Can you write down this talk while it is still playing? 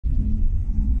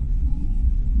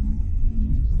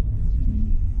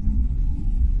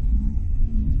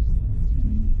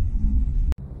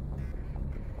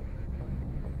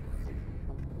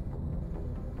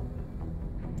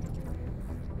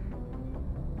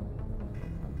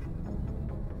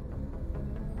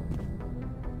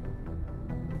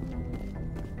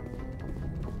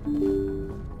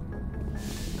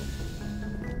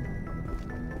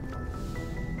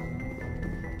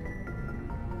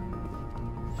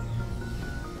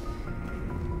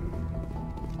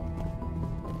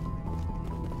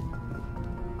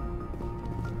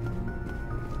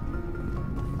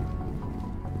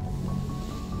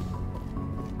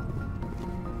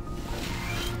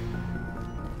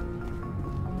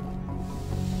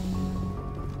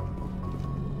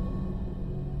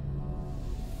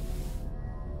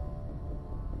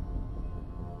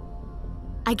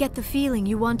I get the feeling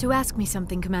you want to ask me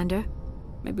something, Commander.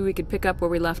 Maybe we could pick up where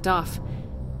we left off.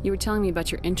 You were telling me about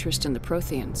your interest in the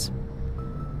Protheans.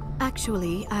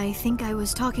 Actually, I think I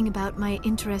was talking about my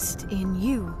interest in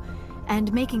you,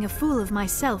 and making a fool of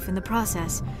myself in the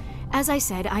process. As I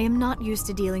said, I am not used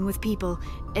to dealing with people,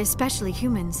 especially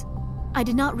humans. I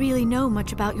did not really know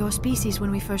much about your species when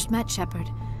we first met, Shepard.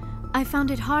 I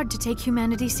found it hard to take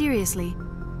humanity seriously.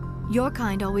 Your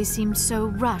kind always seemed so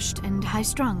rushed and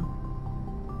high-strung.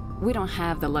 We don't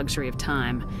have the luxury of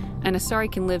time. An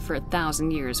Asari can live for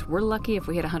 1,000 years. We're lucky if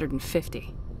we hit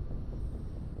 150.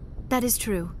 That is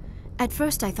true. At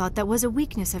first I thought that was a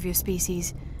weakness of your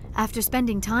species. After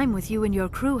spending time with you and your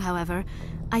crew, however,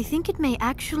 I think it may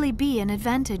actually be an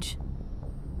advantage.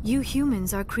 You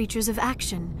humans are creatures of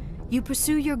action. You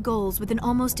pursue your goals with an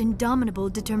almost indomitable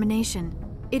determination.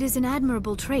 It is an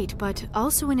admirable trait, but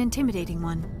also an intimidating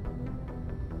one.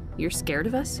 You're scared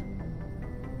of us?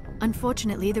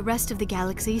 Unfortunately, the rest of the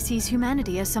galaxy sees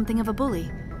humanity as something of a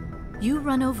bully. You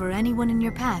run over anyone in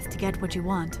your path to get what you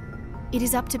want. It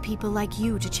is up to people like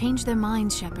you to change their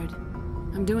minds, Shepard.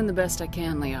 I'm doing the best I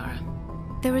can, Liara.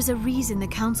 There is a reason the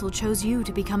Council chose you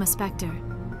to become a Spectre.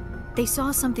 They saw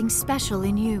something special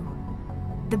in you.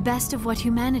 The best of what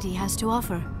humanity has to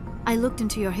offer. I looked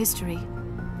into your history.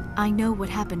 I know what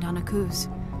happened on Akuz.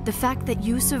 The fact that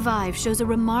you survived shows a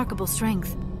remarkable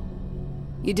strength.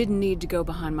 You didn't need to go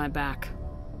behind my back.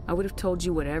 I would have told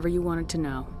you whatever you wanted to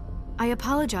know. I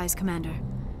apologize, Commander.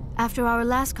 After our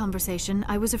last conversation,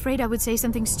 I was afraid I would say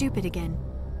something stupid again.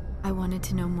 I wanted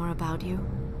to know more about you,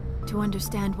 to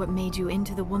understand what made you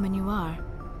into the woman you are.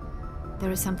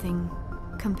 There is something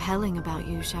compelling about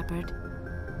you, Shepard.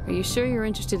 Are you sure you're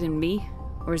interested in me,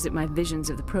 or is it my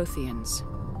visions of the Protheans?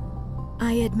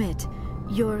 I admit,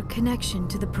 your connection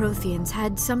to the Protheans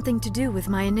had something to do with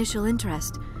my initial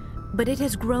interest, but it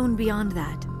has grown beyond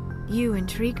that. You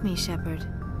intrigue me, Shepard,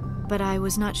 but I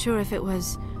was not sure if it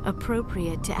was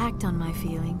appropriate to act on my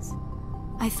feelings.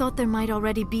 I thought there might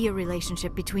already be a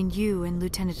relationship between you and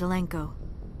Lieutenant Alenko.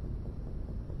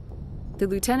 The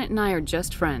Lieutenant and I are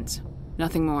just friends.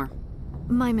 Nothing more.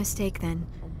 My mistake, then.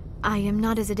 I am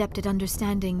not as adept at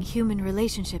understanding human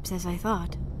relationships as I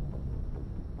thought.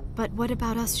 But what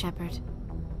about us, Shepard?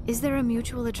 Is there a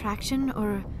mutual attraction,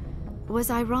 or was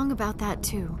I wrong about that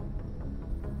too?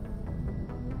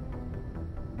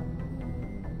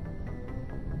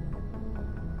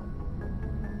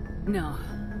 No,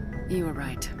 you were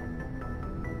right.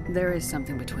 There is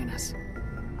something between us.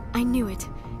 I knew it,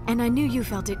 and I knew you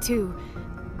felt it too.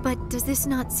 But does this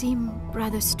not seem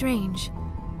rather strange?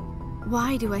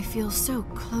 Why do I feel so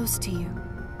close to you?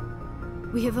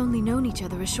 We have only known each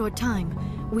other a short time.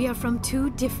 We are from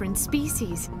two different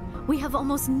species. We have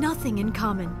almost nothing in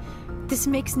common. This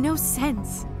makes no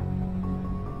sense.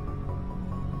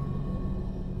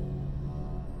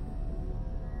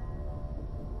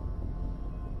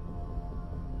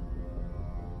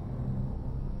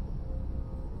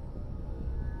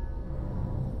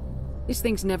 These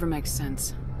things never make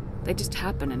sense. They just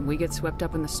happen and we get swept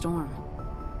up in the storm.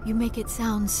 You make it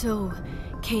sound so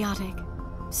chaotic,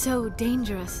 so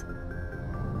dangerous.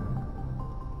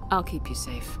 I'll keep you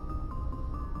safe.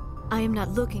 I am not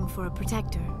looking for a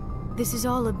protector. This is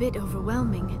all a bit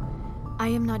overwhelming. I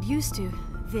am not used to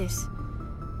this.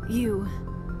 You.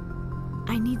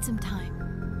 I need some time.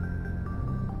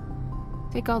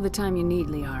 Take all the time you need,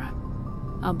 Liara.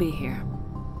 I'll be here.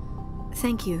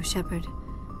 Thank you, Shepard.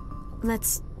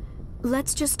 Let's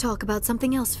just talk about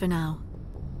something else for now.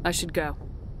 I should go.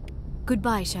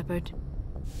 Goodbye, Shepard.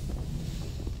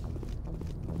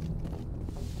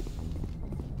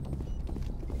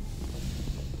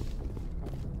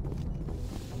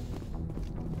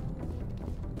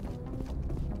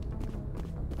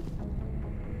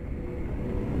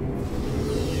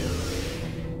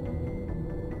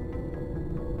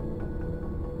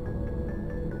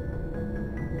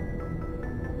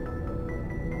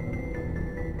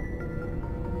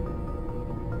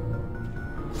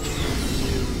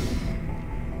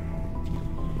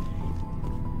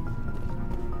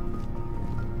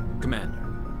 Commander,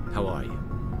 how are you?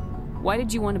 Why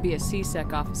did you want to be a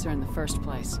C-Sec officer in the first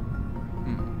place?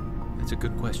 That's a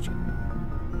good question.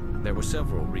 There were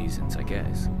several reasons, I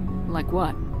guess. Like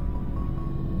what?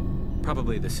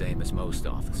 Probably the same as most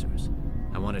officers.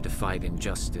 I wanted to fight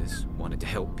injustice, wanted to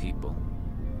help people.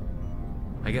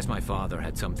 I guess my father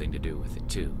had something to do with it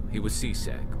too. He was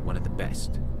C-Sec, one of the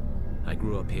best. I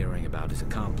grew up hearing about his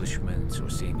accomplishments or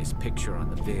seeing his picture on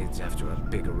the vids after a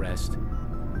big arrest.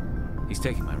 He's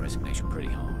taking my resignation pretty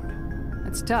hard.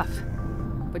 That's tough.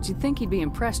 But you'd think he'd be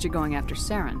impressed you're going after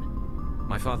Saren.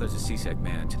 My father's a C-Sec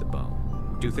man to the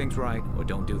bone. Do things right, or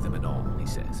don't do them at all, he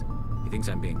says. He thinks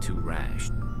I'm being too rash,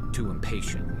 too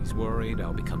impatient. He's worried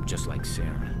I'll become just like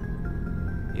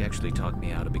Saren. He actually talked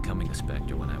me out of becoming a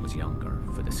Spectre when I was younger,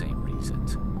 for the same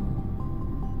reasons.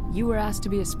 You were asked to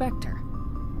be a Spectre?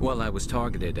 Well, I was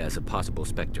targeted as a possible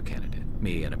Spectre candidate.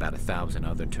 Me and about 1,000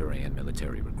 other Turian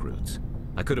military recruits.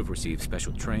 I could have received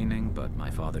special training, but my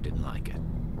father didn't like it.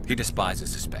 He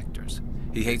despises the Spectres.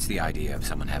 He hates the idea of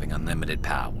someone having unlimited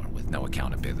power with no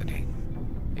accountability.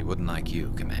 He wouldn't like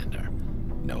you, Commander.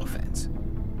 No offense.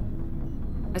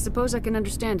 I suppose I can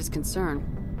understand his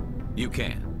concern. You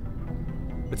can.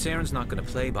 But Saren's not going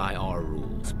to play by our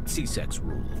rules, C-Sec's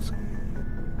rules.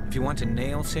 If you want to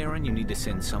nail Saren, you need to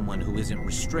send someone who isn't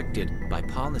restricted by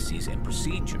policies and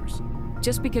procedures.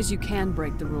 Just because you can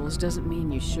break the rules doesn't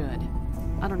mean you should.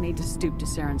 I don't need to stoop to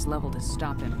Saren's level to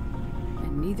stop him.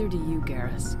 And neither do you,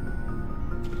 Garrus.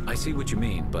 I see what you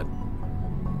mean, but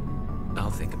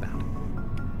I'll think about it.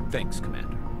 Thanks,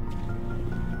 Commander.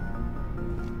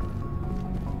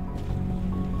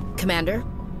 Commander?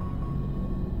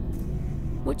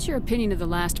 What's your opinion of the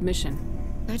last mission?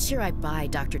 Not sure I buy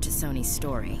Dr. T'Soni's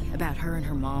story about her and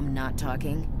her mom not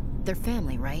talking. They're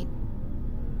family, right?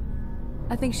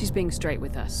 I think she's being straight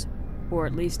with us. Or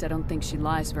at least I don't think she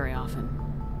lies very often.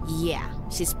 Yeah,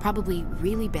 she's probably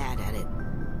really bad at it.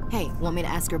 Hey, want me to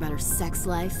ask her about her sex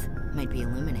life? Might be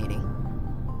illuminating.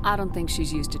 I don't think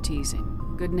she's used to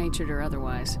teasing, good-natured or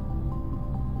otherwise.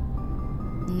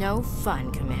 No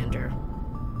fun, Commander.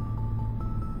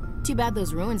 Too bad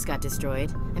those ruins got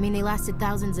destroyed. I mean, they lasted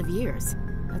thousands of years.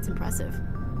 That's impressive.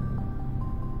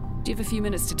 Do you have a few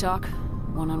minutes to talk?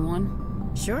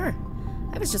 One-on-one? Sure.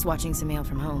 I was just watching some mail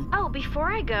from home. Oh,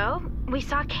 before I go, we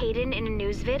saw Kaidan in a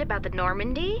news vid about the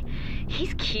Normandy.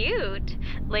 He's cute.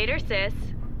 Later, sis.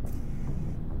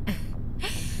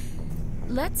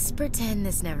 Let's pretend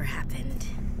this never happened.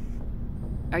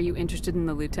 Are you interested in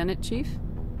the Lieutenant, Chief?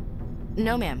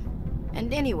 No, ma'am.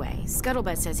 And anyway,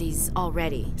 Scuttlebutt says he's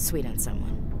already sweet on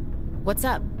someone. What's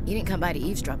up? You didn't come by to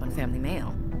eavesdrop on family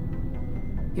mail.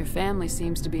 Your family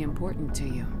seems to be important to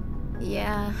you.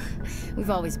 Yeah, we've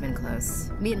always been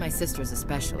close. Me and my sisters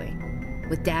especially.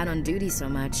 With Dad on duty so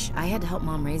much, I had to help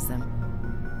Mom raise them.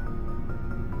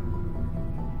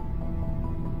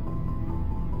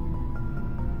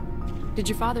 Did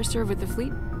your father serve with the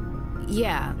fleet?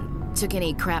 Yeah, took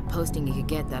any crap posting he could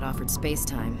get that offered space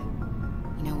time.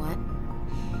 You know what?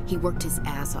 He worked his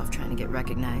ass off trying to get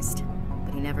recognized,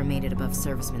 but he never made it above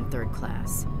serviceman 3rd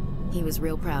class. He was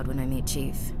real proud when I made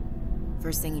Chief.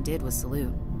 First thing he did was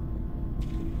salute.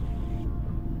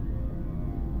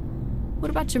 What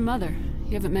about your mother?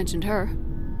 You haven't mentioned her.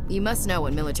 You must know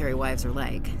what military wives are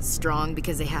like. Strong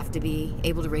because they have to be,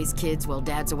 able to raise kids while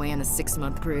Dad's away on a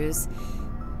 6-month cruise.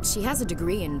 She has a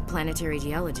degree in planetary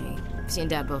geology. She and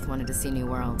Dad both wanted to see new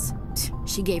worlds.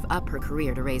 She gave up her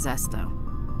career to raise us, though.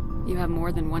 You have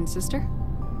more than one sister?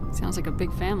 Sounds like a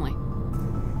big family.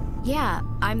 Yeah,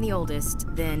 I'm the oldest,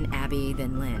 then Abby,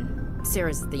 then Lynn.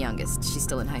 Sarah's the youngest. She's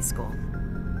still in high school.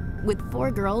 With 4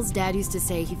 girls, Dad used to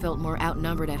say he felt more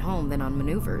outnumbered at home than on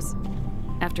maneuvers.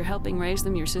 After helping raise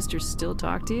them, your sisters still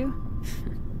talk to you?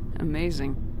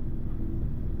 Amazing.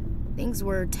 Things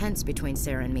were tense between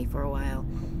Sarah and me for a while.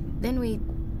 Then we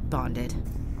bonded.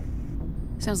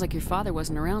 Sounds like your father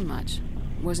wasn't around much.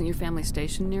 Wasn't your family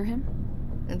stationed near him?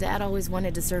 Dad always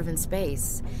wanted to serve in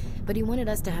space, but he wanted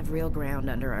us to have real ground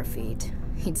under our feet.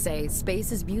 He'd say,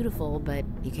 space is beautiful, but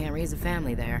you can't raise a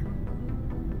family there.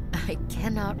 I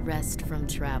cannot rest from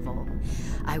travel.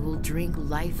 I will drink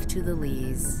life to the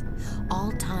lees.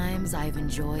 All times I've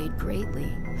enjoyed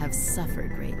greatly, have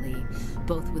suffered greatly,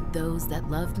 both with those that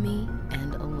loved me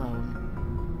and alone.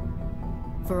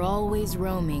 For always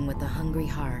roaming with a hungry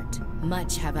heart,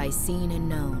 much have I seen and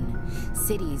known,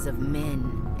 cities of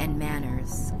men and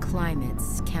manners,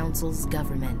 climates, councils,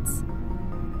 governments.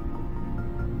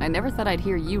 I never thought I'd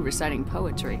hear you reciting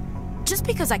poetry. Just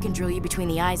because I can drill you between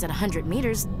the eyes at 100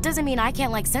 meters doesn't mean I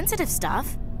can't like sensitive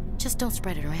stuff. Just don't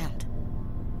spread it around.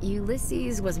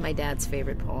 Ulysses was my dad's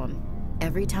favorite poem.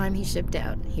 Every time he shipped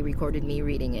out, he recorded me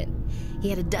reading it. He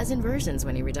had a dozen versions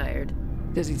when he retired.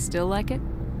 Does he still like it?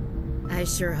 I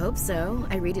sure hope so.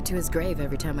 I read it to his grave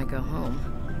every time I go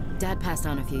home. Dad passed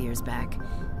on a few years back.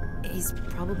 He's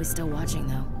probably still watching,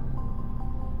 though.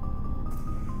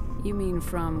 You mean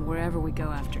from wherever we go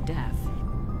after death?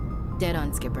 Dead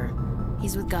on, Skipper.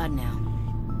 He's with God now.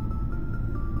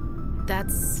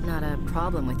 That's not a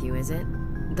problem with you, is it?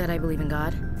 That I believe in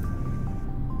God?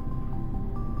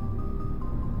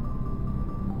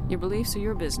 Your beliefs are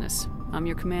your business. I'm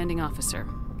your commanding officer,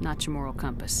 not your moral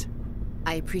compass.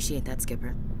 I appreciate that,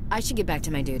 Skipper. I should get back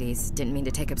to my duties. Didn't mean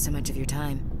to take up so much of your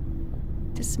time.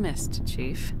 Dismissed,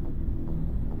 Chief.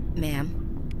 Ma'am.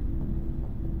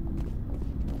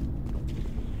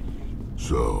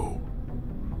 So,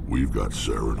 we've got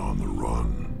Saren on the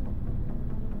run.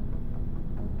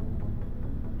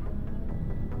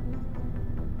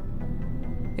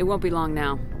 It won't be long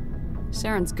now.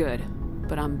 Saren's good,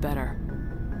 but I'm better.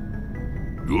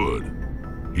 Good.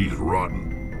 He's rotten.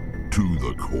 To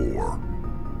the core.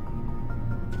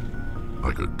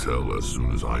 I could tell as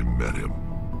soon as I met him.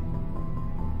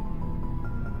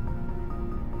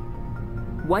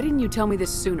 Why didn't you tell me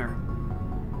this sooner?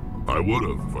 I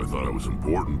would've if I thought it was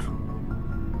important.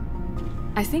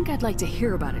 I think I'd like to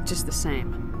hear about it just the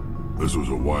same. This was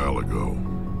a while ago.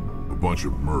 A bunch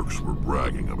of mercs were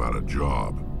bragging about a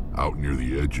job out near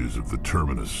the edges of the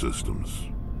Terminus systems.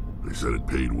 They said it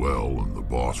paid well and the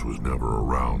boss was never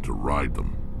around to ride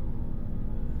them.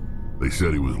 They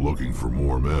said he was looking for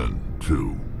more men,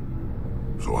 too.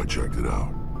 So I checked it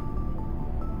out.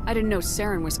 I didn't know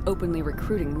Saren was openly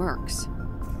recruiting mercs.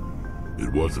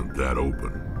 It wasn't that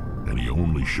open, and he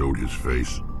only showed his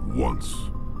face once.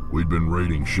 We'd been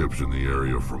raiding ships in the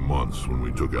area for months when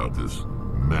we took out this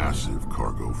massive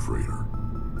cargo freighter.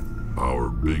 Our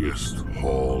biggest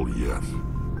haul yet.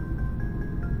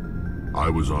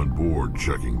 I was on board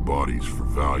checking bodies for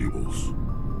valuables,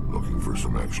 looking for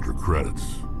some extra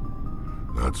credits.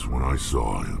 That's when I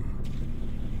saw him.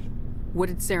 What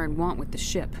did Saren want with the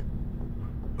ship?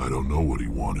 I don't know what he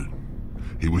wanted.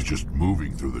 He was just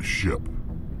moving through the ship,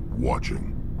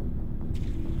 watching.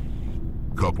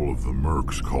 Couple of the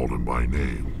mercs called him by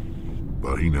name,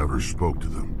 but he never spoke to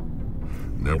them.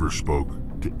 Never spoke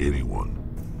to anyone.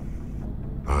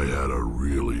 I had a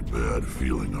really bad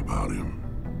feeling about him,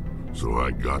 so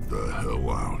I got the hell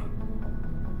out.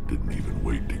 Didn't even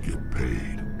wait to get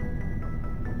paid.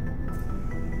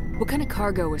 What kind of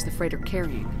cargo was the freighter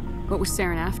carrying? What was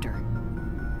Saren after?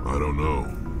 I don't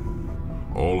know.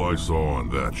 All I saw on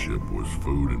that ship was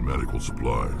food and medical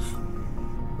supplies.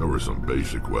 There were some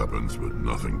basic weapons, but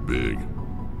nothing big.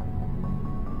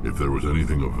 If there was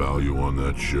anything of value on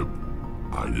that ship,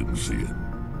 I didn't see it.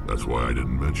 That's why I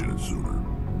didn't mention it sooner.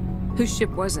 Whose ship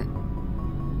was it?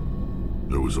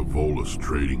 There was a Volus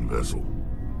trading vessel.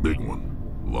 Big one.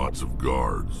 Lots of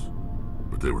guards.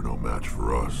 But they were no match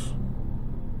for us.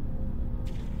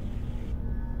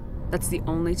 That's the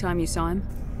only time you saw him?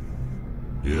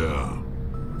 Yeah.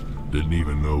 Didn't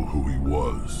even know who he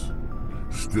was.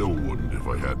 Still wouldn't if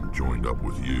I hadn't joined up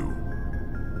with you.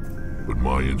 But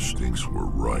my instincts were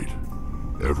right.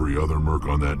 Every other merc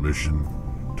on that mission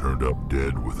turned up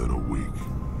dead within a week.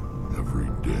 Every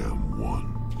damn one.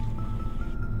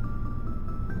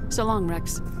 So long,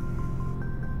 Rex.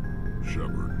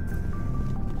 Shepard.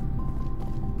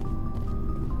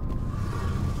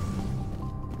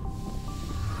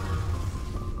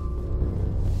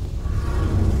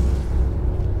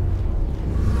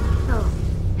 Oh,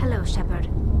 hello, Shepard.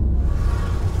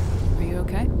 Are you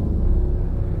okay?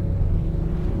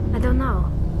 I don't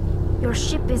know. Your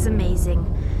ship is amazing,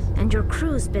 and your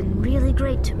crew's been really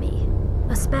great to me,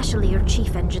 especially your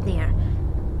chief engineer.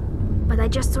 But I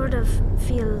just sort of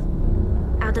feel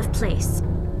out of place.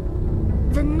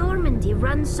 The Normandy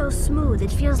runs so smooth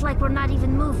it feels like we're not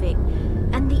even moving,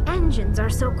 and the engines are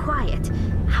so quiet.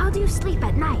 How do you sleep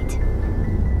at night?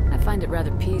 I find it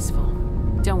rather peaceful.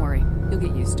 Don't worry, you'll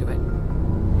get used to it.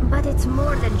 But it's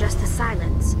more than just the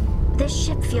silence. This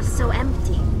ship feels so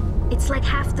empty. It's like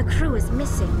half the crew is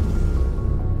missing.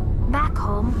 Back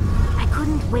home, I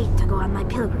couldn't wait to go on my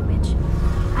pilgrimage.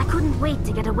 I couldn't wait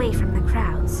to get away from the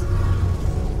crowds.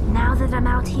 Now that I'm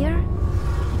out here,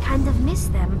 I kind of miss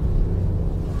them.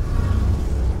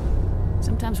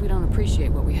 Sometimes we don't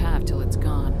appreciate what we have till it's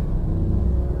gone.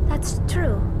 That's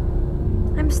true.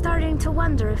 I'm starting to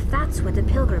wonder if that's what the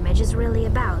pilgrimage is really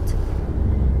about.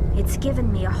 It's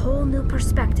given me a whole new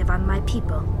perspective on my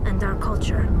people and our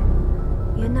culture.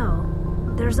 You know,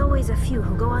 there's always a few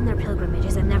who go on their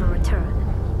pilgrimages and never return.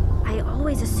 I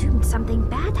always assumed something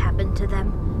bad happened to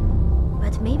them,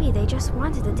 but maybe they just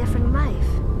wanted a different life.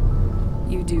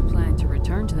 You do plan to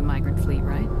return to the migrant fleet,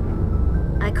 right?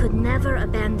 I could never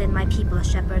abandon my people,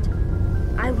 Shepard.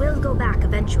 I will go back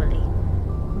eventually,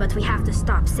 but we have to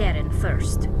stop Saren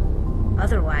first.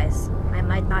 Otherwise, I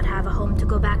might not have a home to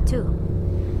go back to.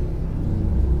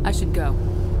 I should go.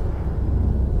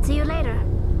 See you later.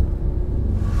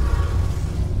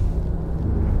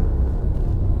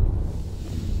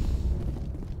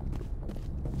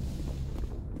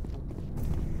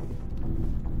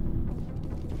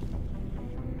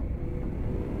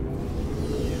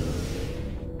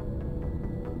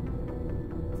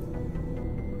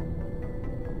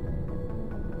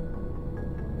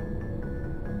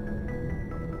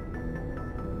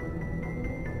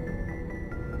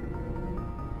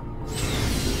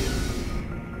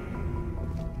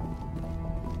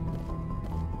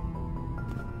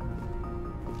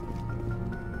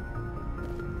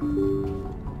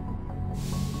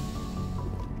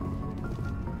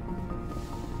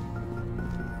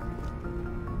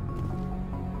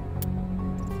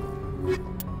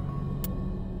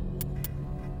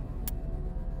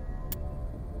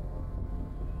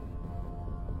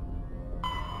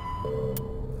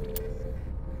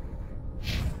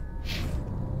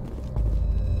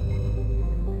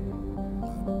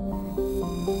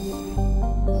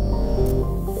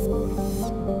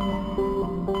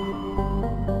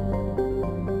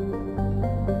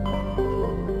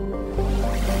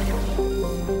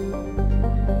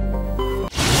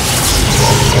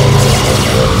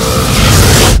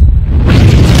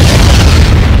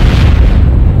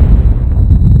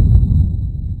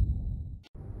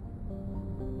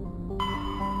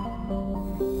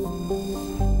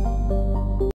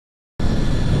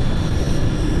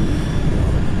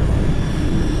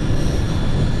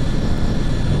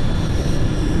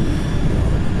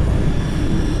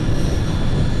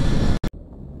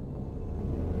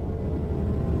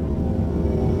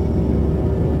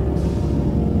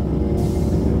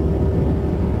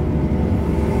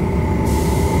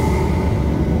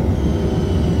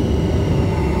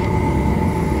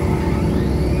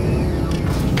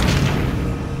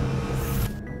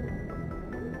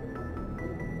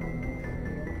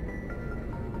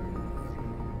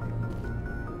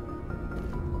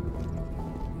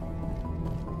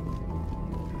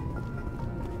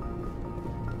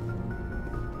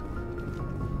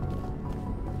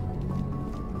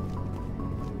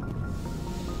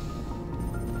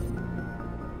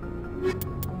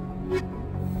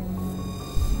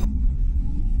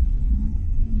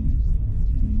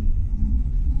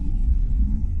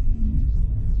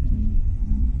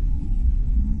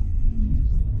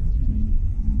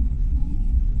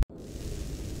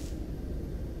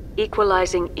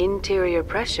 equalizing interior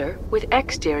pressure with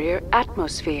exterior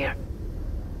atmosphere.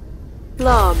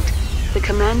 Logged. The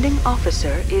commanding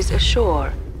officer is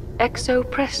ashore. Exo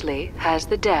Presley has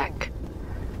the deck.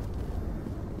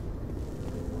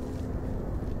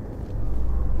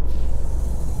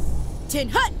 Tin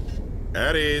Hut!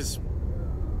 At ease.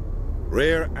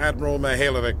 Rear Admiral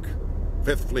Mihailovic,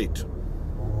 5th Fleet.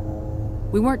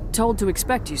 We weren't told to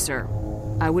expect you, sir.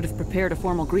 I would have prepared a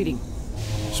formal greeting.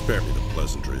 Spare me the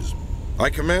pleasantries. I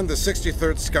command the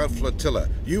 63rd Scout Flotilla.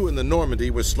 You and the Normandy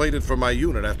were slated for my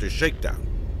unit after shakedown.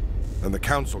 And the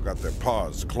Council got their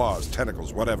paws, claws,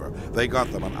 tentacles, whatever. They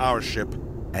got them on our ship,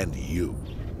 and you.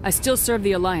 I still serve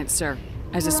the Alliance, sir.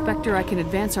 As a Spectre, I can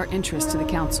advance our interests to the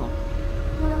Council.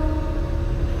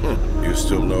 You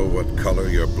still know what color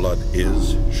your blood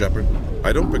is, Shepard?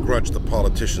 I don't begrudge the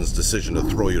politician's decision to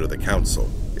throw you to the Council.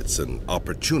 It's an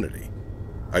opportunity.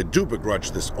 I do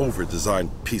begrudge this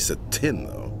over-designed piece of tin,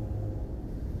 though.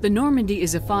 The Normandy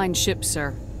is a fine ship,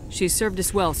 sir. She's served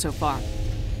us well so far.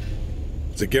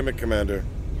 It's a gimmick, Commander.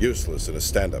 Useless in a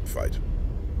stand-up fight.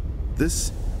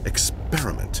 This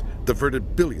experiment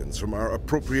diverted billions from our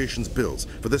appropriations bills.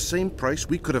 For the same price,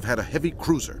 we could have had a heavy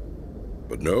cruiser.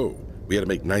 But no, we had to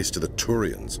make nice to the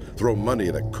Turians, throw money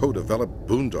at a co-developed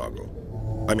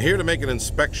boondoggle. I'm here to make an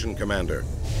inspection, Commander.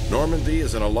 Normandy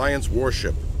is an Alliance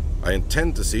warship. I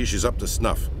intend to see she's up to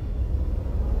snuff.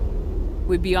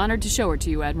 We'd be honored to show her to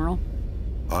you, Admiral.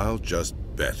 I'll just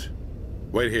bet.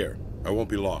 Wait here. I won't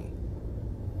be long.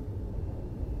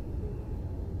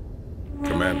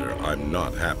 Commander, I'm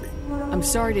not happy. I'm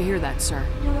sorry to hear that, sir.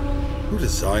 Who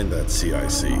designed that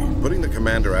CIC? Putting the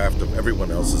commander aft of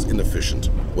everyone else is inefficient.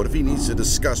 What if he needs to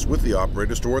discuss with the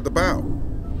operators toward the bow?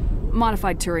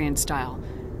 Modified Turian style.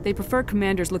 They prefer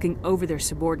commanders looking over their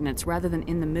subordinates rather than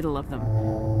in the middle of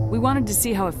them. We wanted to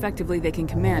see how effectively they can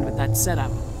command with that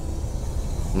setup.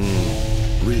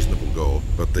 Reasonable goal,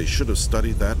 but they should have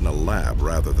studied that in a lab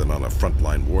rather than on a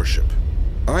frontline warship.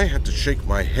 I had to shake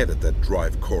my head at that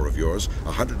drive core of yours.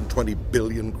 120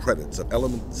 billion credits at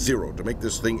element 0 to make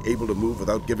this thing able to move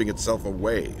without giving itself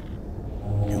away.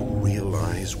 You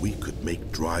realize we could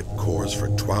make drive cores for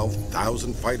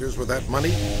 12,000 fighters with that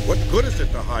money? What good is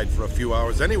it to hide for a few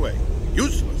hours anyway?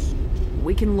 Useless.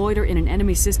 We can loiter in an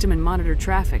enemy system and monitor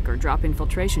traffic or drop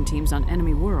infiltration teams on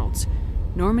enemy worlds.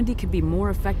 Normandy could be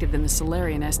more effective than the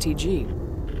Solarian STG.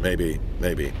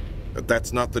 Maybe. But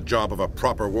that's not the job of a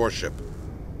proper warship.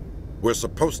 We're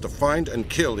supposed to find and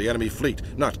kill the enemy fleet,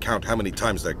 not count how many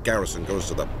times their garrison goes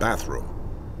to the bathroom.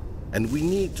 And we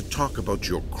need to talk about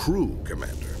your crew,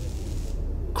 Commander.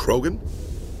 Krogan?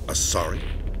 Asari?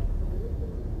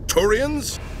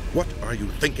 Turians? What are you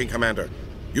thinking, Commander?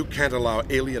 You can't allow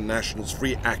alien nationals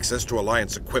free access to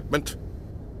Alliance equipment?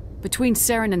 Between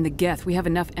Saren and the Geth, we have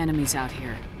enough enemies out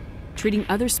here. Treating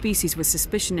other species with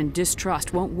suspicion and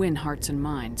distrust won't win hearts and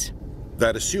minds.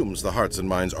 That assumes the hearts and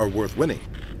minds are worth winning.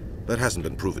 That hasn't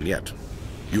been proven yet.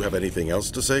 You have anything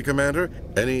else to say, Commander?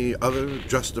 Any other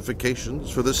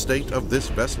justifications for the state of this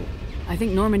vessel? I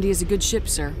think Normandy is a good ship,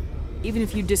 sir. Even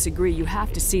if you disagree, you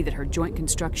have to see that her joint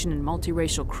construction and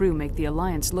multiracial crew make the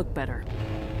Alliance look better.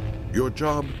 Your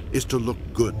job is to look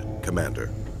good,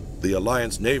 Commander. The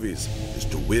Alliance navies is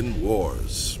to win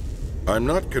wars. I'm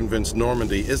not convinced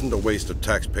Normandy isn't a waste of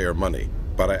taxpayer money,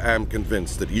 but I am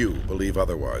convinced that you believe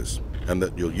otherwise, and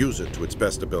that you'll use it to its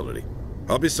best ability.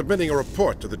 I'll be submitting a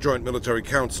report to the Joint Military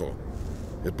Council.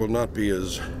 It will not be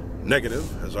as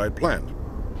negative as I'd planned.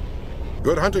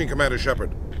 Good hunting, Commander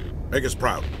Shepard. Make us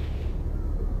proud.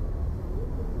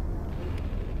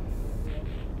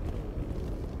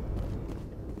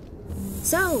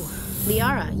 So,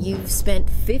 Liara, you've spent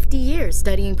 50 years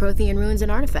studying Prothean ruins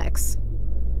and artifacts.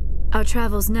 Our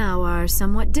travels now are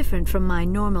somewhat different from my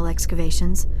normal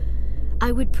excavations.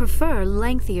 I would prefer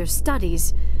lengthier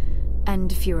studies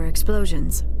and fewer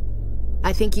explosions.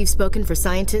 I think you've spoken for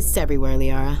scientists everywhere,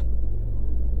 Liara.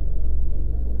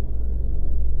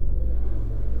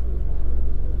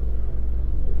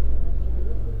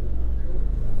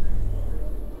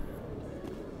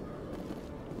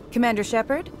 Commander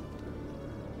Shepard?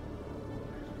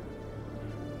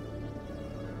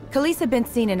 Khalisah bint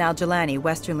Sinan al-Jilani,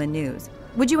 Westerland News.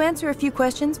 Would you answer a few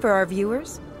questions for our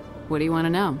viewers? What do you want to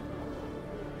know?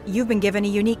 You've been given a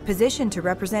unique position to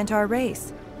represent our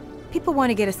race. People want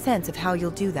to get a sense of how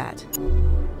you'll do that.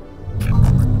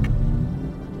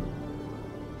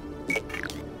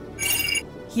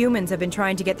 Humans have been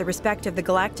trying to get the respect of the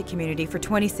galactic community for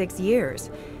 26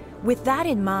 years. With that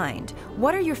in mind,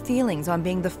 what are your feelings on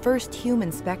being the first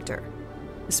human Spectre?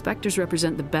 The Spectres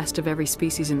represent the best of every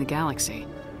species in the galaxy.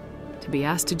 To be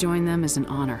asked to join them is an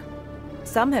honor.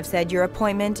 Some have said your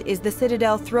appointment is the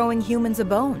Citadel throwing humans a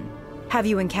bone. Have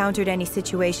you encountered any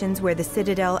situations where the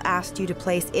Citadel asked you to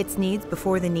place its needs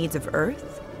before the needs of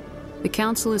Earth? The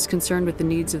Council is concerned with the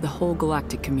needs of the whole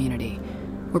galactic community.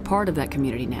 We're part of that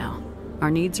community now.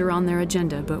 Our needs are on their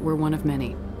agenda, but we're one of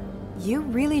many. You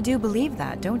really do believe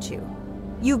that, don't you?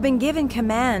 You've been given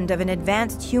command of an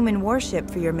advanced human warship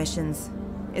for your missions.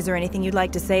 Is there anything you'd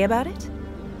like to say about it?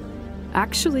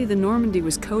 Actually, the Normandy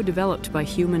was co-developed by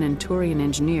human and Turian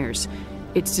engineers.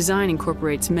 Its design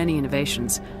incorporates many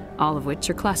innovations, all of which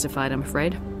are classified, I'm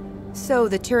afraid. So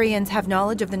the Turians have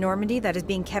knowledge of the Normandy that is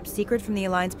being kept secret from the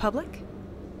Alliance public?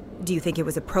 Do you think it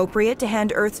was appropriate to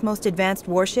hand Earth's most advanced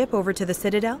warship over to the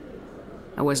Citadel?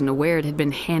 I wasn't aware it had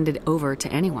been handed over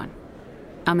to anyone.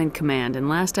 I'm in command, and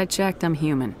last I checked, I'm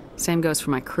human. Same goes for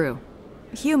my crew.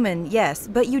 Human, yes,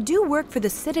 but you do work for the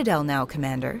Citadel now,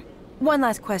 Commander. One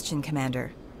last question,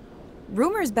 Commander.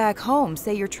 Rumors back home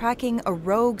say you're tracking a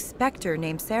rogue Spectre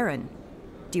named Saren.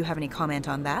 Do you have any comment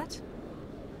on that?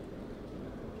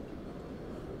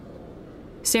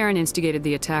 Saren instigated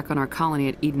the attack on our colony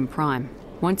at Eden Prime.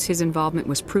 Once his involvement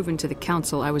was proven to the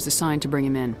Council, I was assigned to bring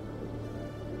him in.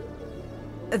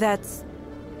 That's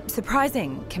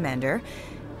surprising, Commander.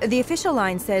 The official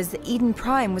line says Eden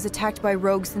Prime was attacked by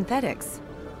rogue synthetics.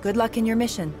 Good luck in your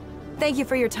mission. Thank you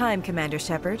for your time, Commander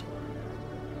Shepard.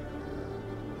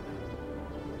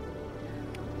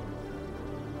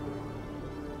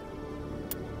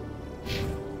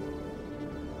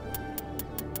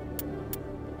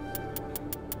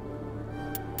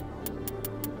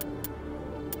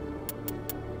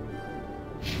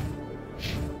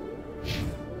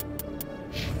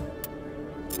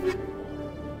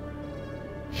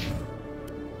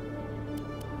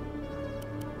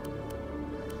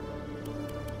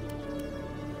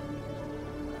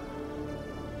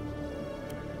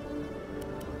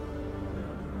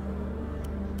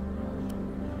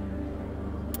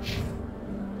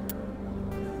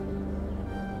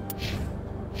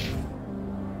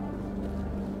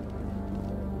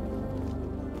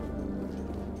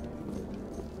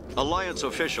 Alliance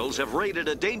officials have raided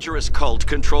a dangerous cult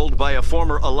controlled by a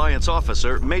former Alliance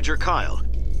officer, Major Kyle.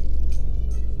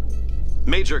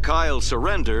 Major Kyle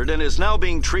surrendered and is now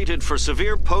being treated for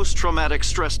severe post-traumatic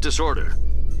stress disorder.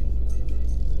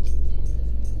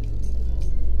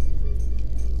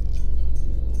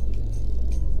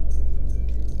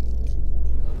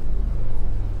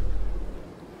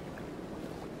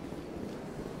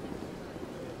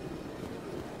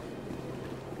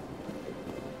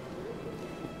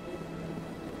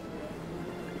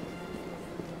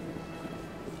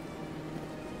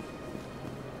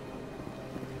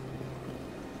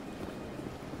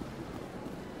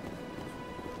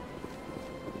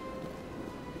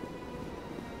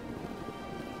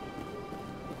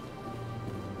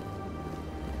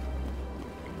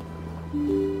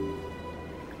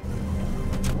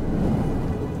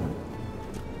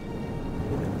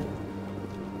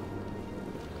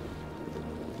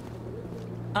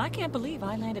 I can't believe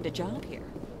I landed a job here.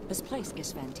 This place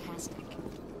is fantastic.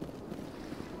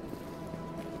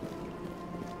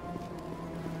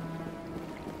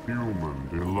 Human,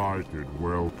 delighted,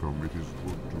 welcome. It is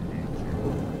good to meet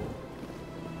you.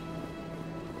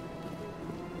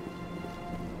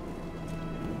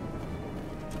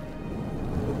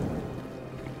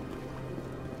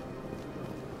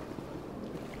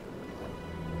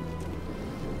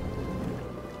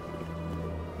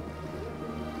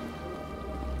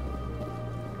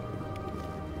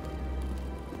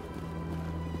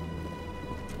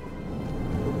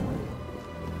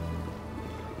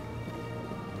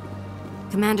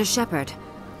 Commander Shepard,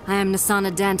 I am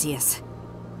Nassana Dantius.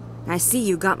 I see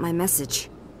you got my message.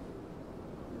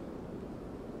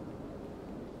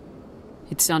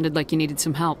 It sounded like you needed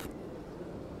some help.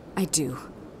 I do.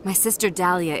 My sister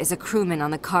Dahlia is a crewman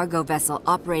on a cargo vessel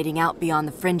operating out beyond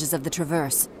the fringes of the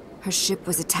Traverse. Her ship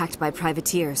was attacked by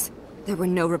privateers. There were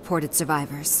no reported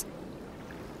survivors.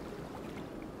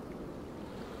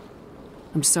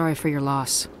 I'm sorry for your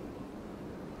loss.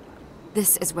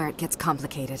 This is where it gets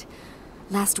complicated.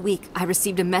 Last week, I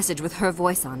received a message with her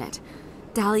voice on it.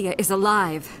 Dahlia is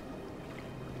alive.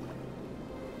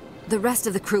 The rest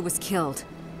of the crew was killed,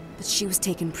 but she was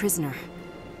taken prisoner.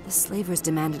 The slavers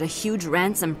demanded a huge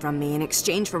ransom from me in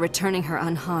exchange for returning her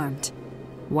unharmed.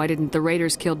 Why didn't the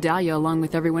raiders kill Dahlia along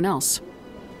with everyone else?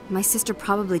 My sister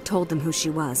probably told them who she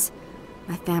was.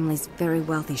 My family's very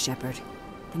wealthy, Shepard.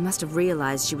 They must have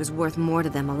realized she was worth more to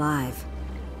them alive.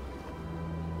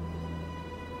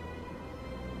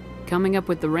 Coming up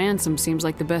with the ransom seems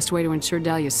like the best way to ensure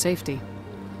Dahlia's safety.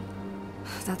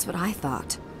 That's what I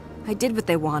thought. I did what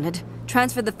they wanted,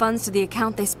 transferred the funds to the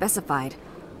account they specified.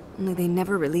 Only they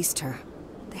never released her.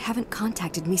 They haven't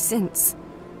contacted me since.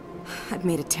 I've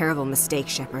made a terrible mistake,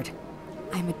 Shepard.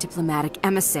 I'm a diplomatic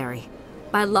emissary.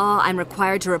 By law, I'm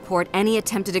required to report any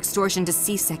attempted extortion to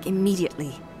C-Sec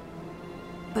immediately.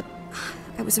 But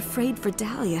I was afraid for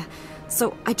Dahlia,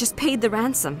 so I just paid the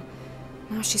ransom.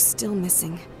 Now she's still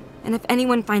missing. And if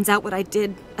anyone finds out what I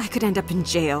did, I could end up in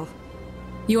jail.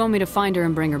 You want me to find her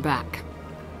and bring her back?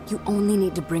 You only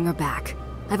need to bring her back.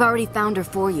 I've already found her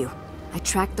for you. I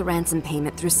tracked the ransom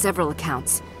payment through several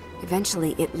accounts.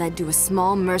 Eventually, it led to a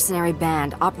small mercenary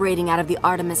band operating out of the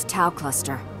Artemis Tau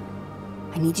cluster.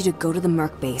 I need you to go to the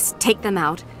Merc base, take them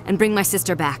out, and bring my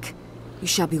sister back. You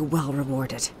shall be well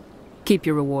rewarded. Keep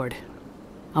your reward.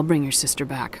 I'll bring your sister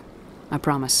back. I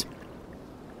promise.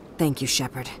 Thank you,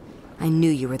 Shepard. I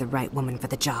knew you were the right woman for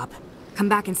the job. Come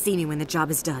back and see me when the job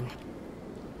is done.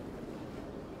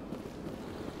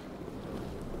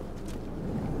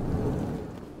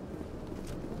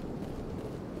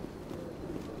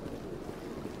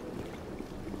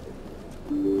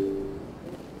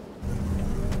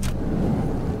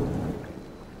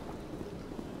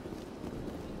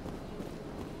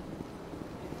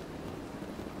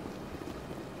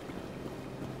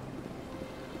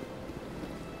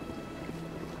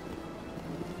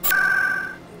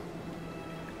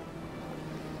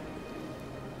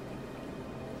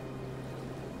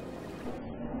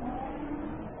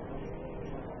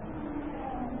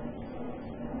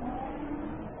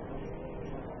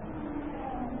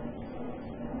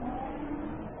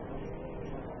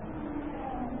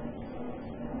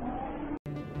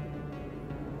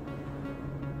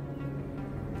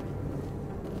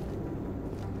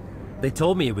 They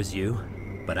told me it was you,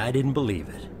 but I didn't believe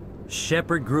it.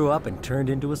 Shepard grew up and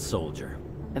turned into a soldier.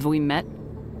 Have we met?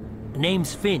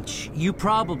 Name's Finch. You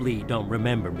probably don't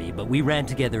remember me, but we ran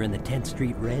together in the 10th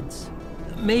Street Reds.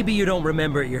 Maybe you don't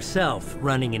remember it yourself,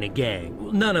 running in a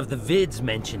gang. None of the vids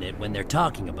mention it when they're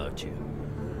talking about you.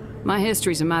 My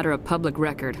history's a matter of public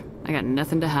record. I got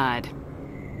nothing to hide.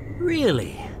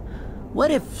 Really?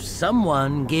 What if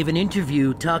someone gave an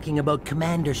interview talking about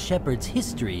Commander Shepard's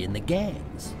history in the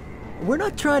gangs? We're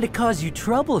not trying to cause you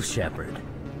trouble, Shepard.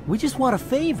 We just want a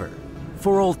favor,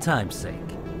 for old time's sake.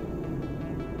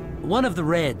 One of the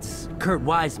Reds, Kurt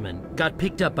Wiseman, got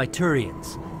picked up by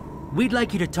Turians. We'd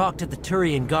like you to talk to the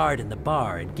Turian guard in the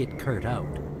bar and get Kurt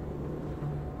out.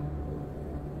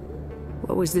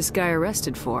 What was this guy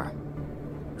arrested for?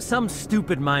 Some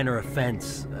stupid minor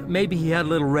offense. Maybe he had a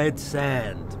little red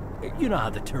sand. You know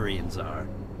how the Turians are.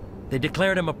 They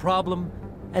declared him a problem,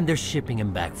 and they're shipping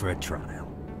him back for a trial.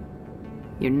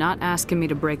 You're not asking me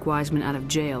to break Wiseman out of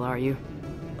jail, are you?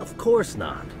 Of course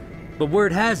not. But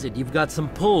word has it you've got some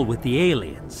pull with the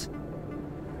aliens.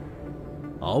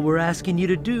 All we're asking you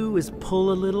to do is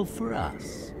pull a little for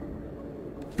us.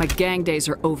 My gang days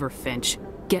are over, Finch.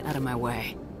 Get out of my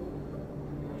way.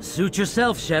 Suit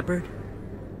yourself, Shepard.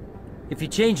 If you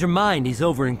change your mind, he's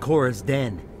over in Cora's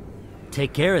den.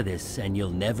 Take care of this, and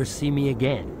you'll never see me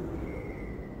again.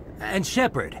 And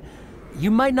Shepard, you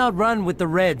might not run with the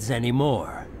Reds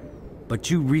anymore,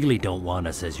 but you really don't want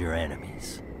us as your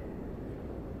enemies.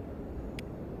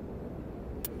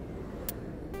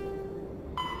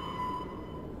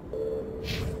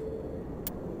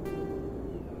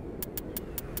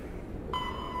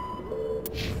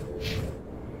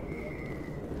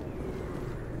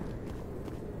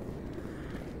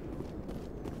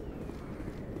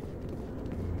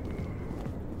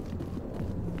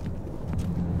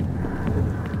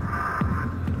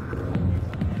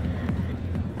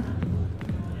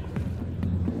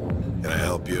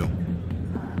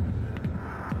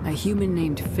 A human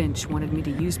named Finch wanted me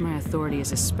to use my authority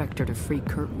as a Spectre to free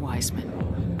Kurt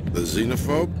Wiseman. The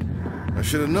xenophobe? I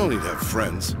should have known he'd have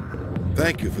friends.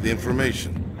 Thank you for the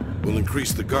information. We'll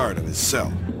increase the guard in his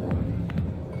cell.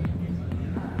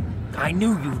 I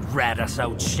knew you'd rat us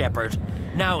out, Shepard.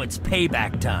 Now it's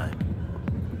payback time.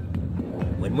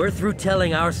 When we're through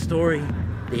telling our story,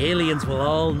 the aliens will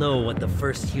all know what the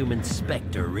first human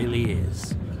Spectre really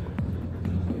is.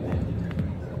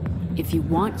 If you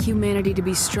want humanity to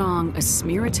be strong, a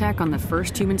smear attack on the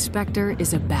first human Spectre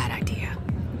is a bad idea.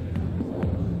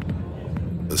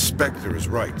 The Spectre is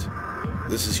right.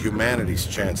 This is humanity's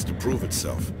chance to prove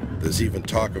itself. There's even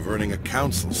talk of earning a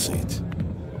council seat.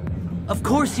 Of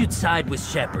course you'd side with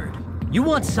Shepard. You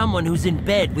want someone who's in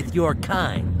bed with your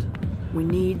kind. We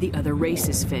need the other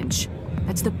races, Finch.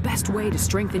 That's the best way to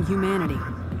strengthen humanity.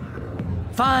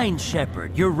 Fine,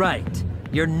 Shepard, you're right.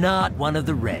 You're not one of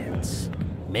the Reds.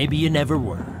 Maybe you never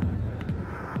were.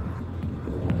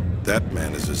 That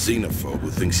man is a xenophobe who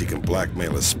thinks he can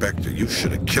blackmail a Spectre. You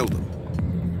should have killed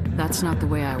him. That's not the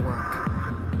way I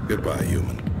work. Goodbye,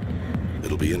 human.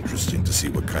 It'll be interesting to see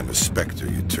what kind of Spectre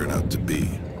you turn out to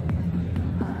be.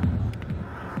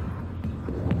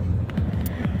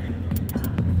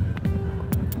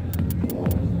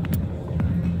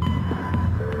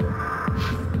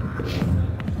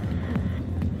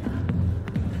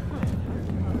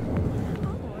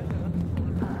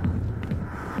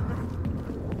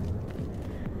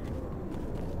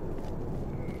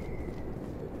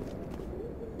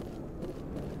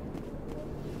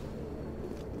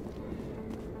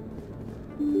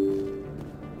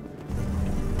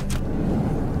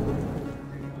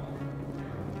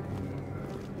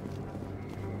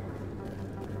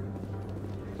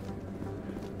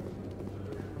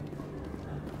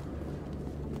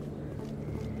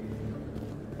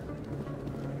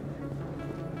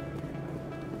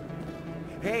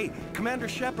 Hey, Commander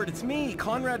Shepard, it's me,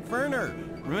 Conrad Werner.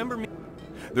 Remember me?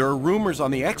 There are rumors on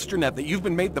the extranet that you've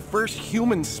been made the first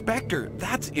human Spectre.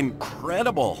 That's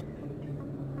incredible.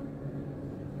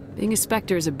 Being a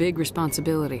Spectre is a big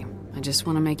responsibility. I just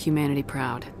want to make humanity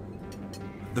proud.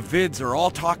 The vids are all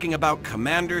talking about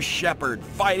Commander Shepard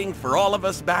fighting for all of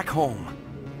us back home.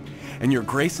 And your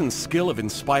grace and skill have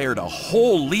inspired a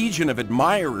whole legion of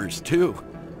admirers, too.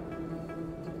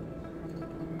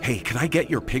 Hey, can I get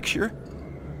your picture?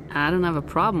 I don't have a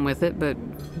problem with it, but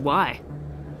why?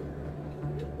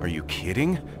 Are you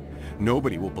kidding?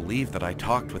 Nobody will believe that I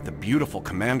talked with the beautiful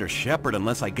Commander Shepard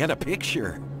unless I get a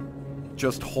picture.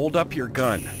 Just hold up your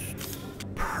gun.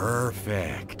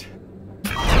 Perfect.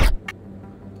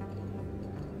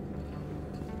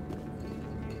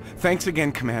 Thanks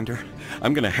again, Commander.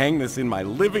 I'm gonna hang this in my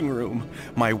living room.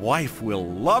 My wife will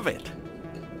love it.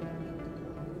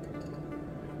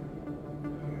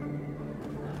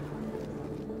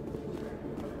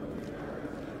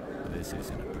 This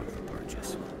isn't a proof of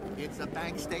purchase. It's a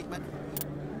bank statement.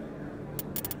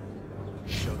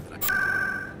 Show that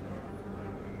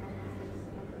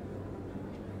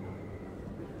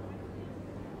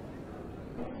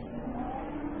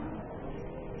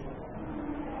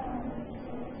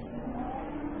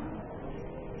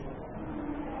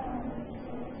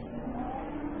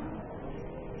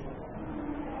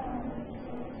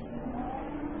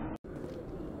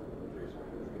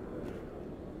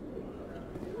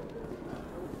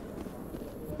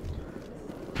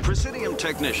Presidium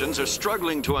technicians are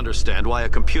struggling to understand why a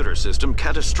computer system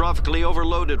catastrophically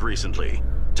overloaded recently.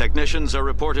 Technicians are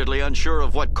reportedly unsure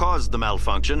of what caused the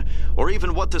malfunction, or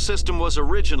even what the system was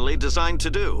originally designed to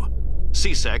do.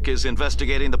 CSEC is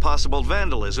investigating the possible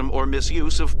vandalism or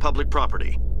misuse of public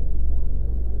property.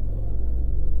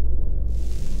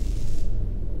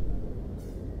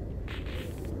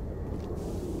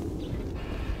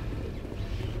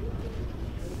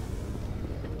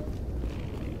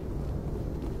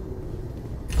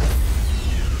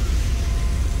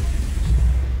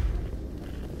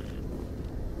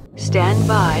 Stand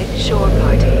by, shore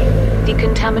party.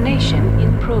 Decontamination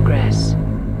in progress.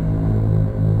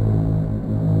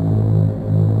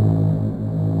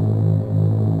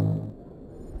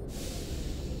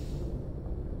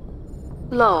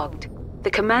 Logged.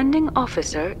 The commanding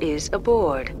officer is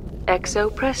aboard.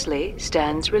 XO Presley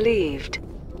stands relieved.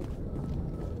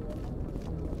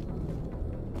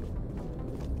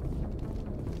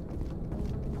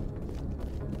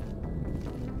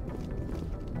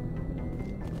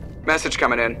 Message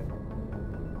coming in.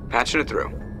 Patching it through.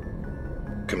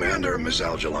 Commander, Ms.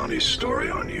 Al-Jilani's story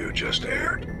on you just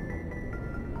aired.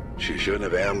 She shouldn't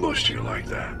have ambushed you like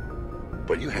that,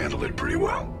 but you handled it pretty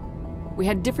well. We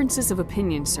had differences of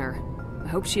opinion, sir. I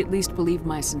hope she at least believed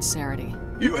my sincerity.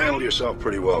 You handled yourself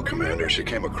pretty well, Commander. She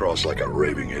came across like a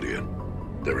raving idiot.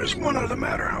 There is one other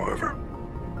matter, however.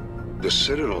 The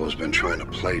Citadel has been trying to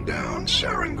play down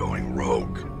Saren going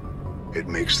rogue. It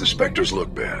makes the Spectres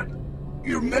look bad.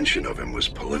 Your mention of him was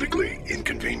politically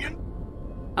inconvenient.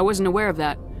 I wasn't aware of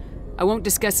that. I won't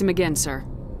discuss him again, sir.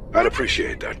 I'd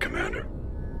appreciate that, Commander.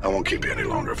 I won't keep you any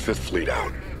longer. Fifth Fleet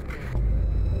out.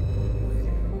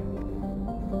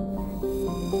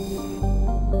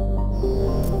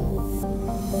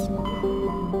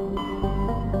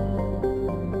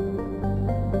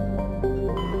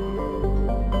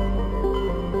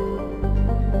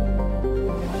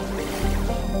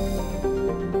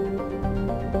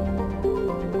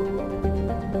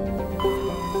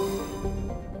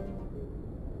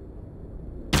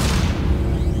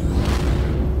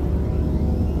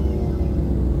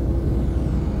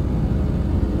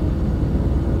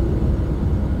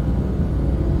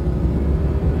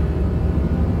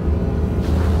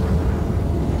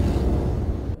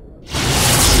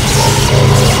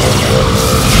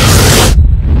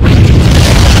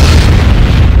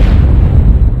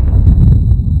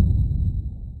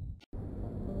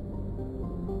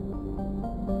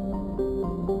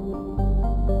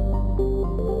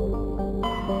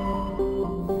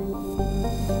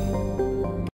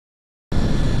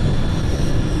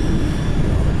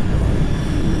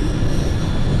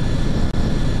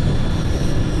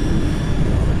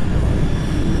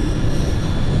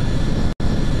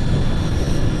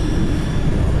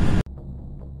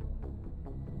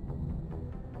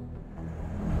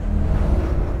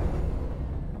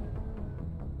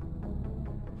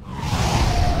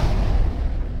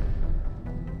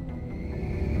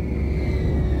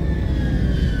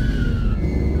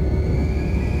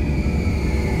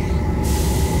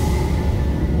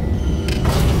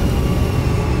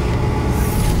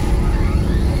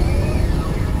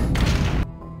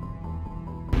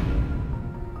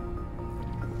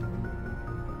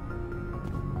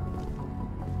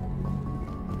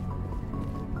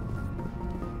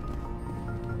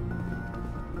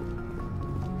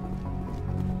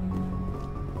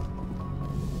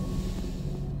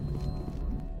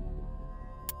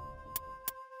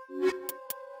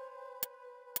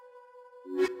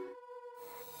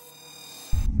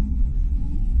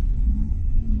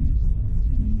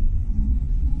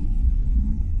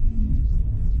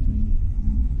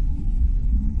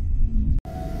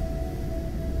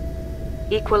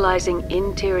 equalizing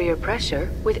interior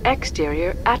pressure with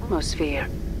exterior atmosphere.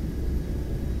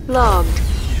 Logged.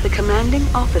 The commanding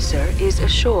officer is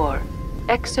ashore.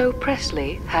 XO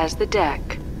Presley has the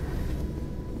deck.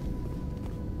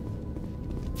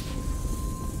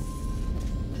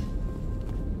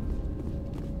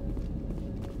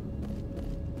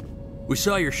 We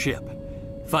saw your ship.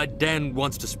 Faidan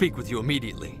wants to speak with you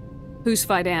immediately. Who's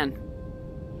Faidan?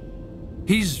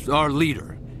 He's our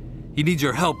leader. He needs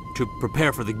your help to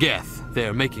prepare for the Geth.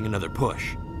 They're making another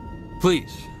push.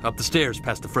 Please, up the stairs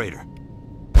past the freighter.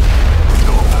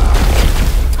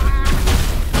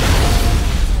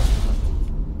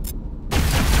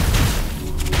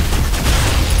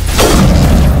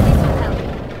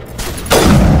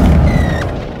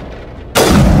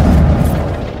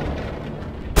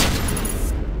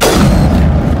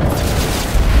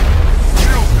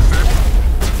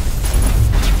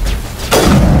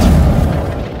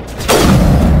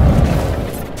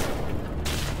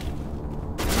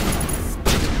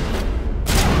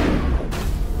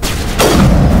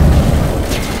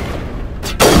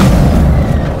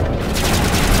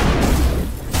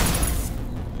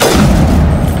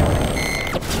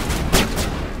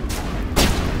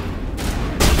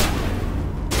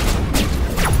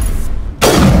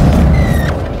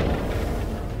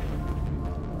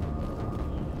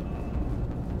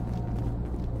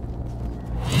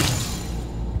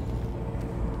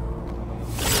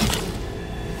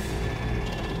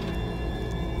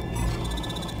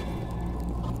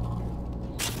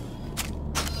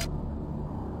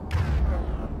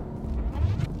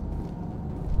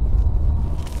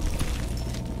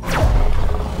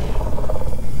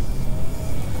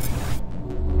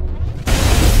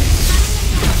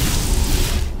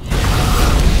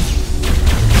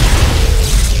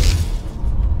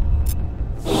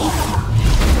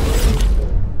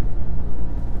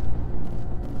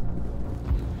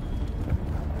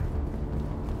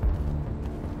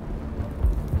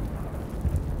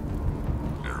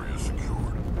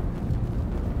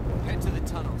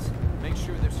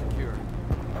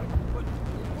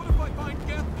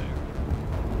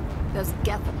 Those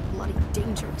Geth are bloody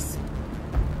dangerous.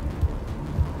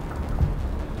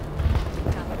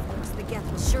 The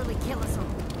Geth will surely kill us all.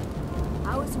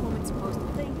 How is a woman supposed to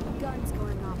think? Guns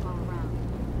going off all around.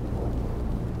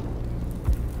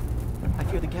 I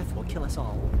fear the Geth will kill us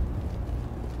all.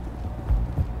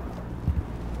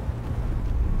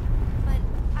 But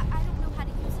I don't know how to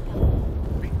use a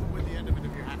gun. Beat them with the end of it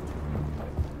if you have to.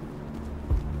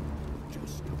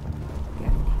 Just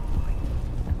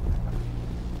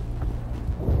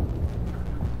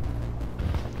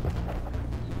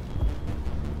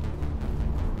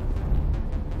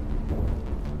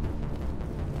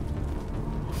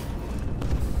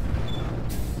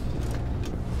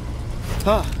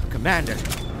Oh, Commander.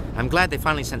 I'm glad they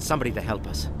finally sent somebody to help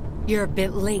us. You're a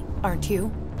bit late, aren't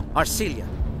you? Arcelia.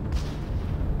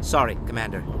 Sorry,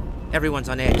 Commander. Everyone's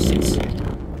on edge since...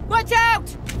 Watch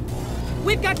out!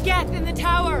 We've got Geth in the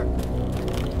tower!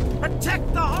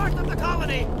 protect the heart of the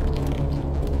colony!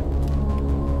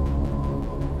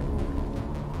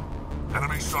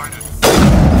 Enemy sighted.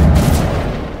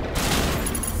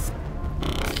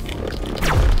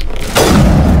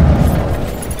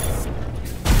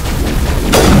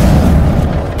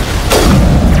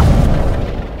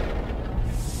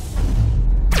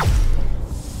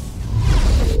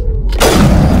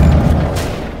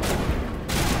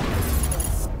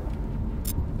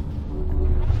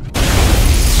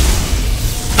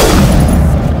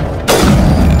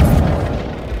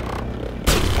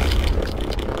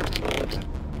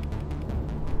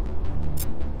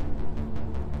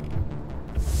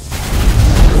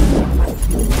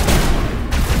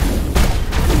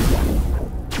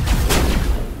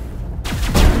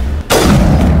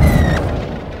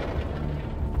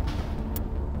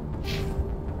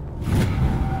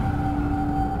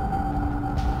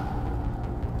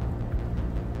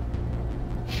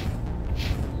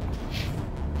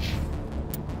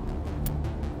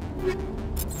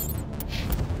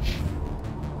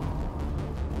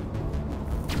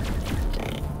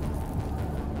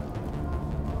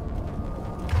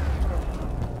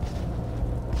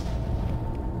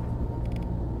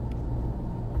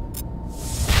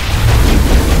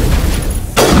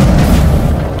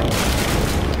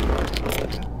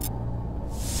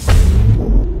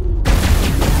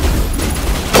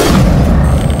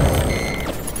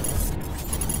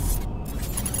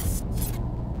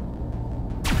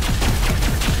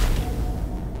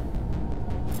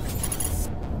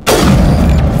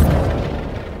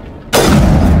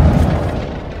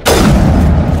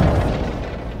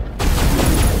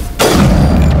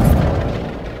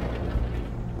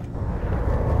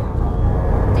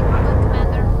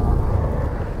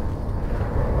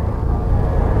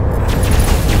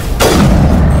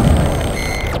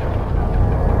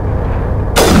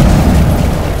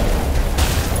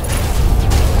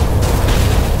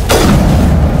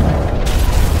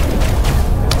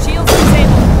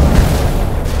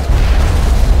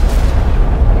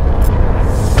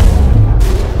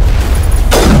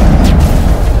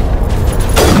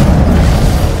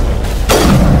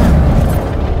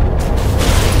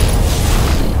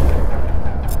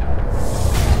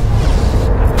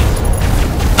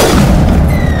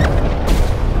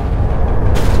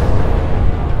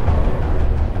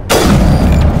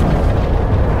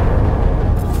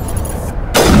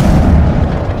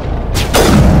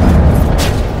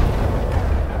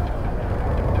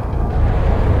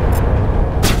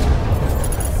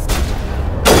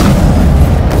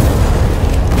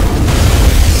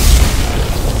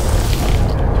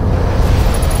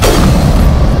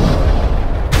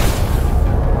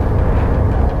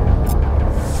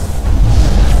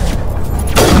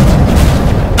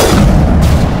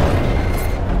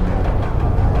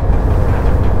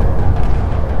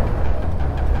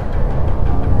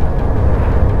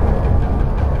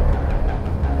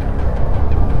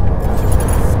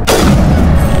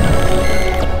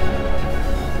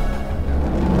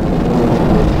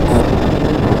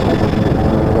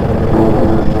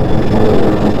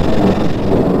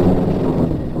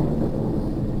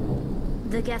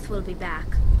 will be back.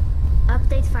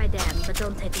 Update Fiden, but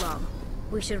don't take long.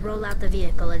 We should roll out the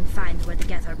vehicle and find where the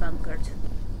Geth are bunkered.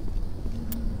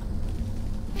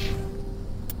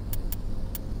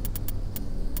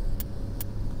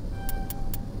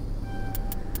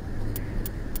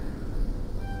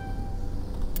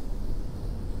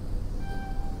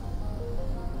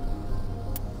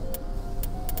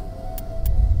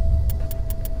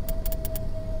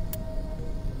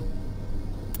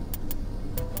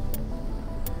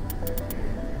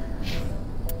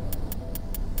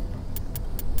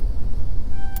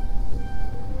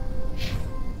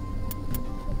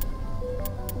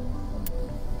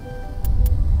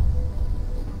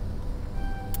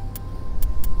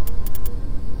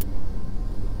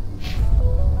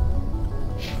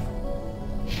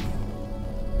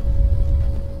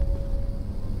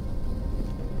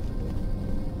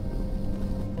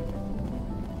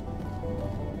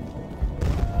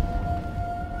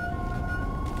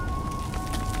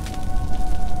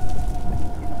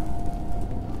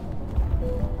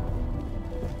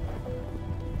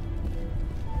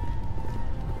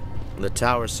 The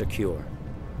tower's secure.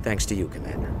 Thanks to you,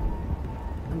 Commander.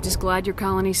 I'm just glad your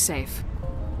colony's safe.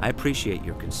 I appreciate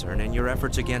your concern and your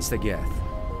efforts against the Geth.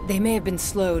 They may have been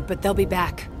slowed, but they'll be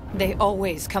back. They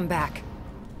always come back.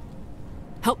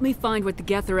 Help me find what the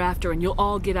Geth are after, and you'll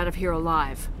all get out of here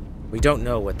alive. We don't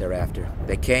know what they're after.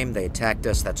 They came, they attacked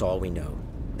us, that's all we know.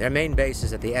 Their main base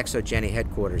is at the ExoGeni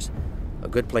headquarters. A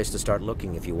good place to start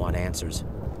looking if you want answers.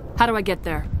 How do I get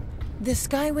there? The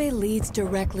Skyway leads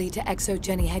directly to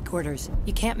ExoGeni headquarters.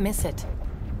 You can't miss it.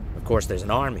 Of course, there's an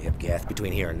army of Geth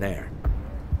between here and there.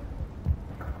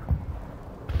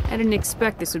 I didn't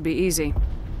expect this would be easy.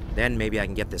 Then maybe I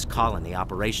can get this colony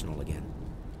operational again.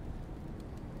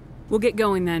 We'll get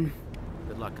going then.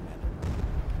 Good luck, Commander.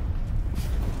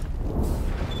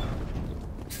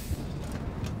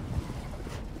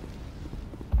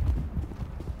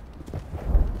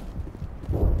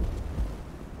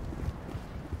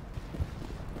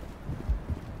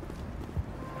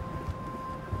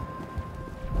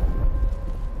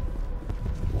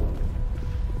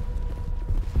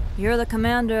 You're the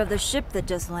commander of the ship that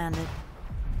just landed.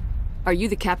 Are you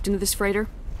the captain of this freighter?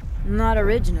 Not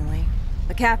originally.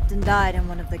 The captain died in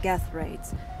one of the Geth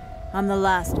raids. I'm the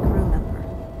last crew member.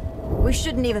 We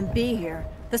shouldn't even be here.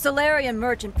 The Solarian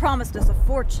merchant promised us a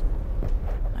fortune.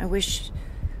 I wish...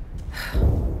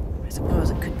 I suppose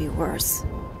it could be worse.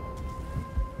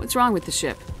 What's wrong with the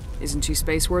ship? Isn't she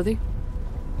space-worthy?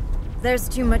 There's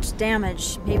too much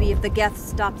damage. Maybe if the Geth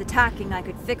stopped attacking, I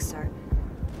could fix her.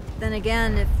 Then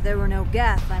again, if there were no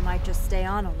Geth, I might just stay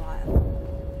on a while.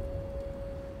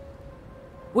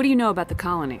 What do you know about the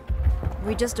colony?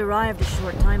 We just arrived a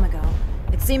short time ago.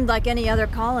 It seemed like any other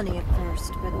colony at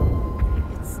first, but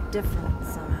it's different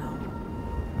somehow.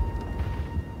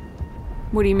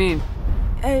 What do you mean?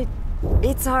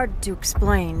 It's hard to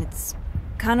explain. It's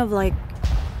kind of like...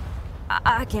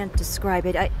 I can't describe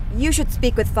it. You should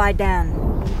speak with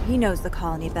Fiden. He knows the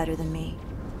colony better than me.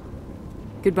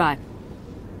 Goodbye.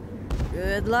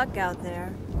 Good luck out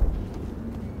there.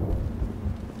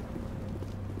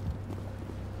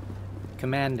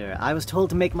 Commander, I was told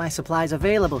to make my supplies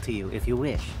available to you if you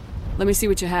wish. Let me see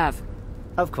what you have.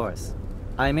 Of course.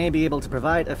 I may be able to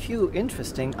provide a few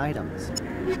interesting items.